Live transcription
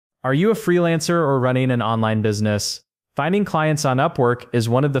Are you a freelancer or running an online business? Finding clients on Upwork is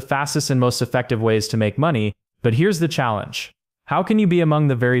one of the fastest and most effective ways to make money, but here's the challenge. How can you be among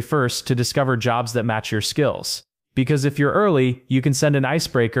the very first to discover jobs that match your skills? Because if you're early, you can send an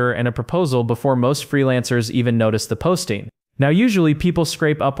icebreaker and a proposal before most freelancers even notice the posting. Now, usually people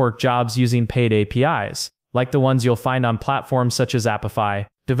scrape Upwork jobs using paid APIs, like the ones you'll find on platforms such as Apify.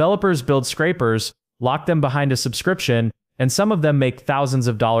 Developers build scrapers, lock them behind a subscription, and some of them make thousands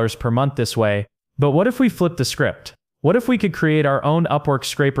of dollars per month this way. But what if we flip the script? What if we could create our own Upwork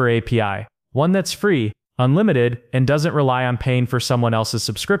Scraper API, one that's free, unlimited, and doesn't rely on paying for someone else's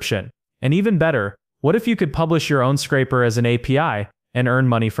subscription? And even better, what if you could publish your own scraper as an API and earn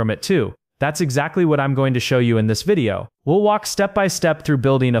money from it too? That's exactly what I'm going to show you in this video. We'll walk step by step through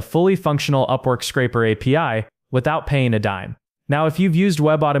building a fully functional Upwork Scraper API without paying a dime. Now, if you've used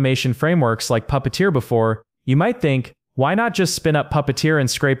web automation frameworks like Puppeteer before, you might think, why not just spin up Puppeteer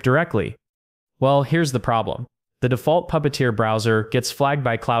and scrape directly? Well, here's the problem. The default Puppeteer browser gets flagged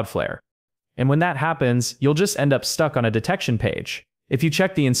by Cloudflare. And when that happens, you'll just end up stuck on a detection page. If you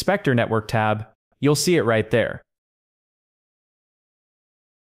check the Inspector Network tab, you'll see it right there.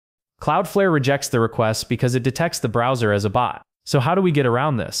 Cloudflare rejects the request because it detects the browser as a bot. So how do we get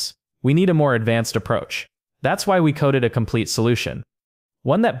around this? We need a more advanced approach. That's why we coded a complete solution.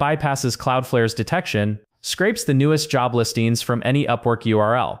 One that bypasses Cloudflare's detection, scrapes the newest job listings from any Upwork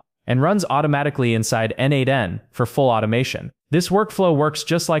URL, and runs automatically inside N8N for full automation. This workflow works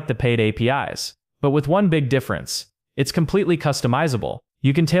just like the paid APIs, but with one big difference. It's completely customizable.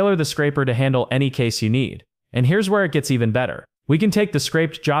 You can tailor the scraper to handle any case you need. And here's where it gets even better. We can take the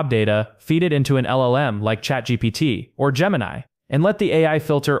scraped job data, feed it into an LLM like ChatGPT or Gemini, and let the AI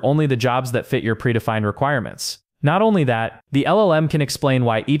filter only the jobs that fit your predefined requirements. Not only that, the LLM can explain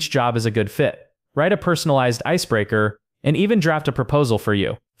why each job is a good fit, write a personalized icebreaker, and even draft a proposal for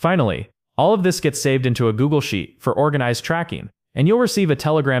you. Finally, all of this gets saved into a Google Sheet for organized tracking, and you'll receive a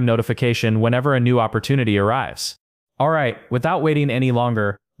Telegram notification whenever a new opportunity arrives. Alright, without waiting any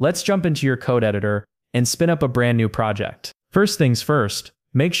longer, let's jump into your code editor and spin up a brand new project. First things first,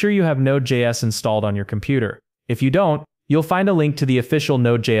 make sure you have Node.js installed on your computer. If you don't, you'll find a link to the official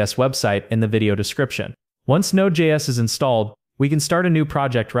Node.js website in the video description. Once Node.js is installed, we can start a new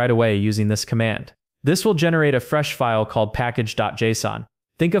project right away using this command. This will generate a fresh file called package.json.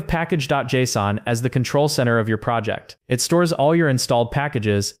 Think of package.json as the control center of your project. It stores all your installed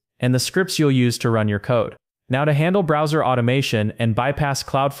packages and the scripts you'll use to run your code. Now, to handle browser automation and bypass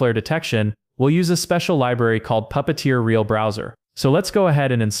Cloudflare detection, we'll use a special library called Puppeteer Real Browser. So let's go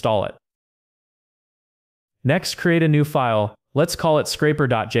ahead and install it. Next, create a new file. Let's call it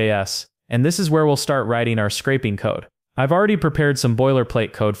scraper.js, and this is where we'll start writing our scraping code. I've already prepared some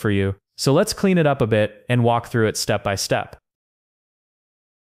boilerplate code for you, so let's clean it up a bit and walk through it step by step.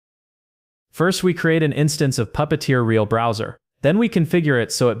 First, we create an instance of Puppeteer Real Browser. Then we configure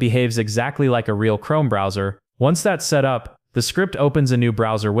it so it behaves exactly like a real Chrome browser. Once that's set up, the script opens a new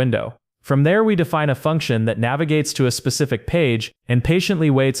browser window. From there, we define a function that navigates to a specific page and patiently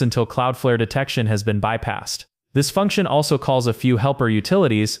waits until Cloudflare detection has been bypassed. This function also calls a few helper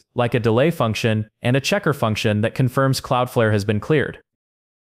utilities, like a delay function and a checker function that confirms Cloudflare has been cleared.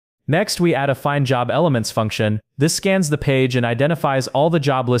 Next, we add a find job elements function. This scans the page and identifies all the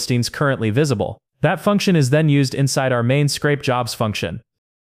job listings currently visible. That function is then used inside our main scrape jobs function.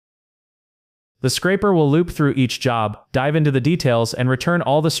 The scraper will loop through each job, dive into the details, and return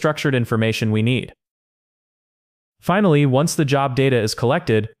all the structured information we need. Finally, once the job data is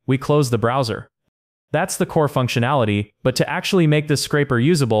collected, we close the browser. That's the core functionality, but to actually make this scraper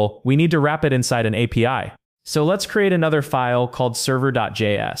usable, we need to wrap it inside an API. So let's create another file called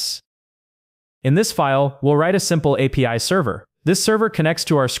server.js. In this file, we'll write a simple API server. This server connects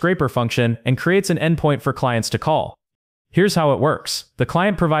to our scraper function and creates an endpoint for clients to call. Here's how it works. The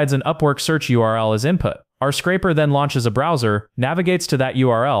client provides an Upwork search URL as input. Our scraper then launches a browser, navigates to that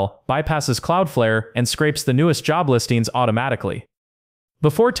URL, bypasses Cloudflare, and scrapes the newest job listings automatically.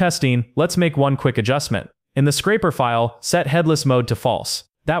 Before testing, let's make one quick adjustment. In the scraper file, set headless mode to false.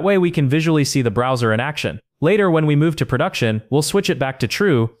 That way we can visually see the browser in action. Later, when we move to production, we'll switch it back to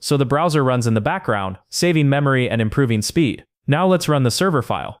true, so the browser runs in the background, saving memory and improving speed. Now let's run the server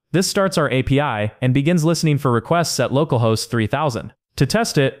file. This starts our API and begins listening for requests at localhost 3000. To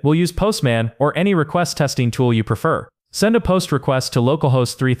test it, we'll use Postman or any request testing tool you prefer. Send a post request to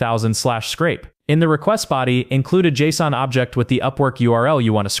localhost 3000/scrape. In the request body, include a JSON object with the Upwork URL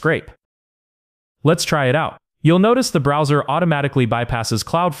you want to scrape. Let's try it out. You'll notice the browser automatically bypasses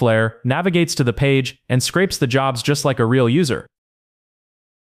Cloudflare, navigates to the page, and scrapes the jobs just like a real user.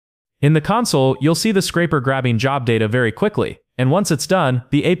 In the console, you'll see the scraper grabbing job data very quickly, and once it's done,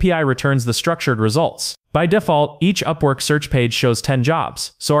 the API returns the structured results. By default, each Upwork search page shows 10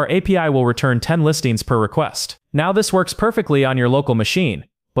 jobs, so our API will return 10 listings per request. Now this works perfectly on your local machine,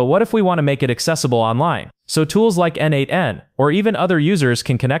 but what if we want to make it accessible online, so tools like N8N or even other users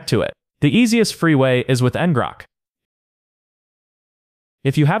can connect to it? The easiest free way is with ngrok.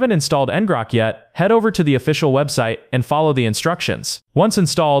 If you haven't installed ngrok yet, head over to the official website and follow the instructions. Once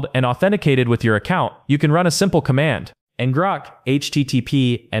installed and authenticated with your account, you can run a simple command: ngrok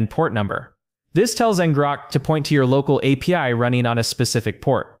http and port number. This tells ngrok to point to your local API running on a specific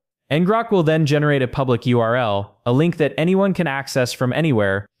port. ngrok will then generate a public URL, a link that anyone can access from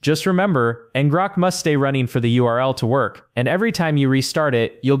anywhere. Just remember, ngrok must stay running for the URL to work, and every time you restart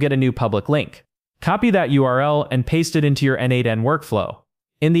it, you'll get a new public link. Copy that URL and paste it into your N8N workflow.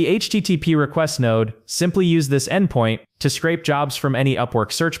 In the HTTP request node, simply use this endpoint to scrape jobs from any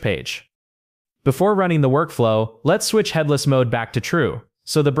Upwork search page. Before running the workflow, let's switch headless mode back to true,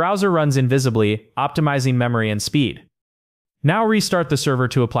 so the browser runs invisibly, optimizing memory and speed. Now restart the server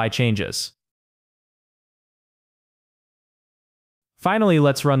to apply changes. Finally,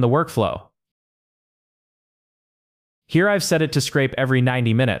 let's run the workflow. Here I've set it to scrape every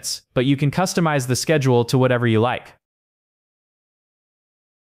 90 minutes, but you can customize the schedule to whatever you like.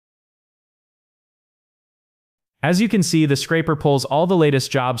 As you can see, the scraper pulls all the latest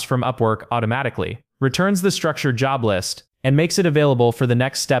jobs from Upwork automatically, returns the structured job list, and makes it available for the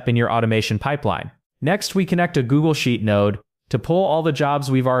next step in your automation pipeline. Next, we connect a Google Sheet node to pull all the jobs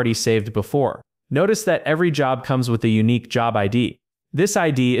we've already saved before. Notice that every job comes with a unique job ID. This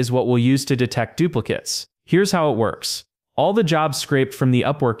ID is what we'll use to detect duplicates. Here's how it works. All the jobs scraped from the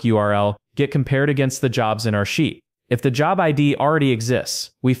Upwork URL get compared against the jobs in our sheet. If the job ID already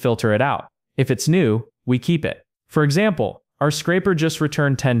exists, we filter it out. If it's new, we keep it. For example, our scraper just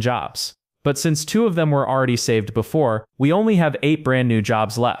returned 10 jobs. But since 2 of them were already saved before, we only have 8 brand new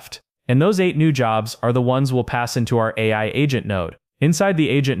jobs left. And those 8 new jobs are the ones we'll pass into our AI agent node. Inside the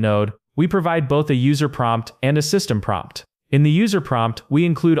agent node, we provide both a user prompt and a system prompt. In the user prompt, we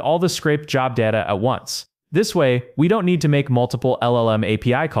include all the scraped job data at once. This way, we don't need to make multiple LLM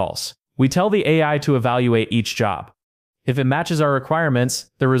API calls. We tell the AI to evaluate each job. If it matches our requirements,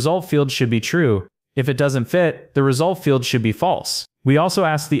 the result field should be true. If it doesn't fit, the result field should be false. We also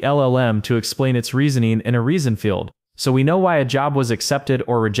ask the LLM to explain its reasoning in a reason field, so we know why a job was accepted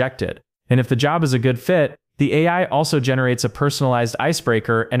or rejected. And if the job is a good fit, the AI also generates a personalized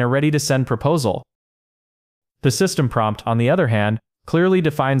icebreaker and a ready-to-send proposal. The system prompt, on the other hand, clearly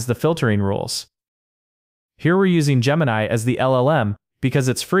defines the filtering rules. Here we're using Gemini as the LLM because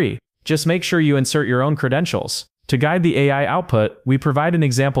it's free. Just make sure you insert your own credentials. To guide the AI output, we provide an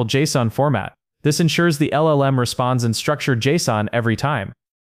example JSON format. This ensures the LLM responds in structured JSON every time.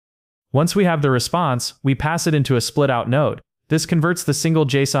 Once we have the response, we pass it into a split-out node. This converts the single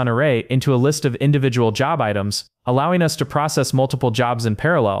JSON array into a list of individual job items, allowing us to process multiple jobs in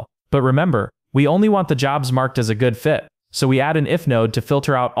parallel. But remember, we only want the jobs marked as a good fit, so we add an if node to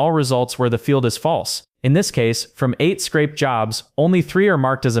filter out all results where the field is false. In this case, from 8 scraped jobs, only 3 are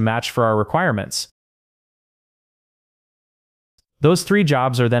marked as a match for our requirements. Those 3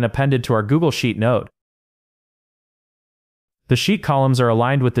 jobs are then appended to our Google Sheet node. The sheet columns are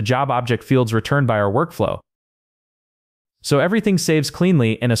aligned with the job object fields returned by our workflow, so everything saves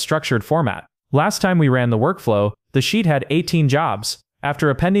cleanly in a structured format. Last time we ran the workflow, the sheet had 18 jobs. After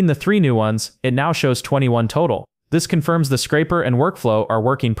appending the 3 new ones, it now shows 21 total. This confirms the scraper and workflow are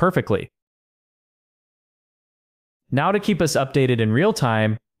working perfectly. Now to keep us updated in real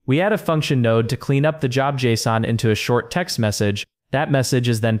time, we add a function node to clean up the job JSON into a short text message. That message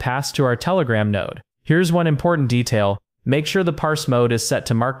is then passed to our Telegram node. Here's one important detail. Make sure the parse mode is set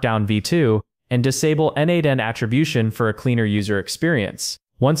to Markdown v2 and disable N8N attribution for a cleaner user experience.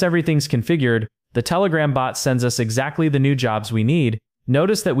 Once everything's configured, the Telegram bot sends us exactly the new jobs we need.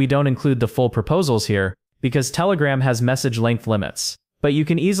 Notice that we don't include the full proposals here because Telegram has message length limits, but you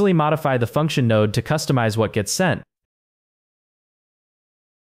can easily modify the function node to customize what gets sent.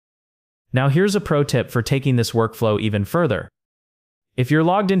 Now here's a pro tip for taking this workflow even further. If you're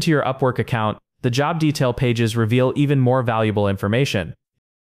logged into your Upwork account, the job detail pages reveal even more valuable information.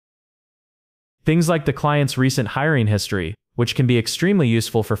 Things like the client's recent hiring history, which can be extremely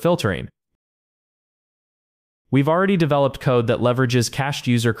useful for filtering. We've already developed code that leverages cached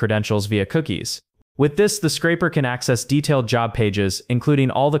user credentials via cookies. With this, the scraper can access detailed job pages,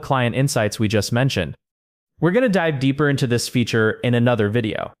 including all the client insights we just mentioned. We're going to dive deeper into this feature in another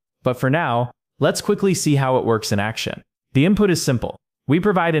video. But for now, let's quickly see how it works in action. The input is simple. We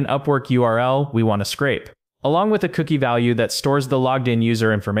provide an Upwork URL we want to scrape, along with a cookie value that stores the logged-in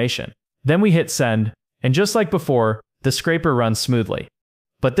user information. Then we hit send, and just like before, the scraper runs smoothly.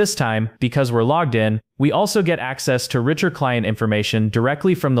 But this time, because we're logged in, we also get access to richer client information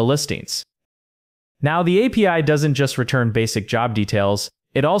directly from the listings. Now, the API doesn't just return basic job details,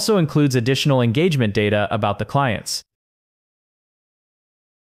 it also includes additional engagement data about the clients.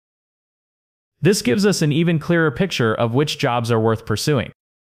 This gives us an even clearer picture of which jobs are worth pursuing.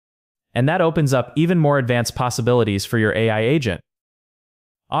 And that opens up even more advanced possibilities for your AI agent.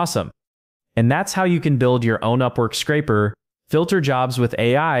 Awesome. And that's how you can build your own Upwork scraper, filter jobs with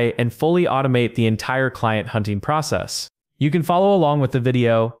AI, and fully automate the entire client hunting process. You can follow along with the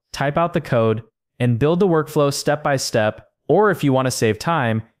video, type out the code, and build the workflow step by step, or if you want to save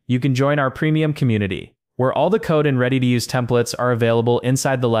time, you can join our premium community, where all the code and ready-to-use templates are available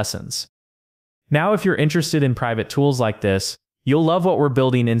inside the lessons. Now, if you're interested in private tools like this, you'll love what we're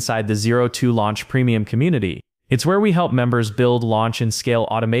building inside the Zero2Launch Premium Community. It's where we help members build, launch, and scale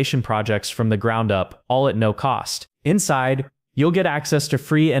automation projects from the ground up, all at no cost. Inside, you'll get access to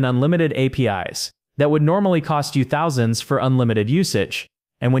free and unlimited APIs that would normally cost you thousands for unlimited usage,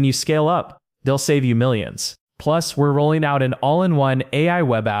 and when you scale up, they'll save you millions. Plus, we're rolling out an all-in-one AI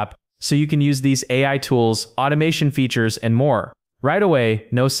web app so you can use these AI tools, automation features, and more right away,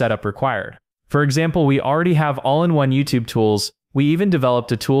 no setup required. For example, we already have all-in-one YouTube tools. We even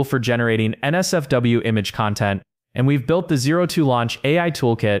developed a tool for generating NSFW image content, and we've built the Zero2Launch AI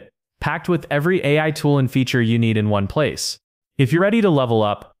toolkit, packed with every AI tool and feature you need in one place. If you're ready to level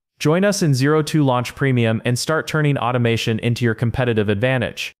up, join us in Zero2Launch Premium and start turning automation into your competitive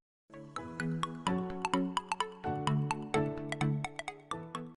advantage.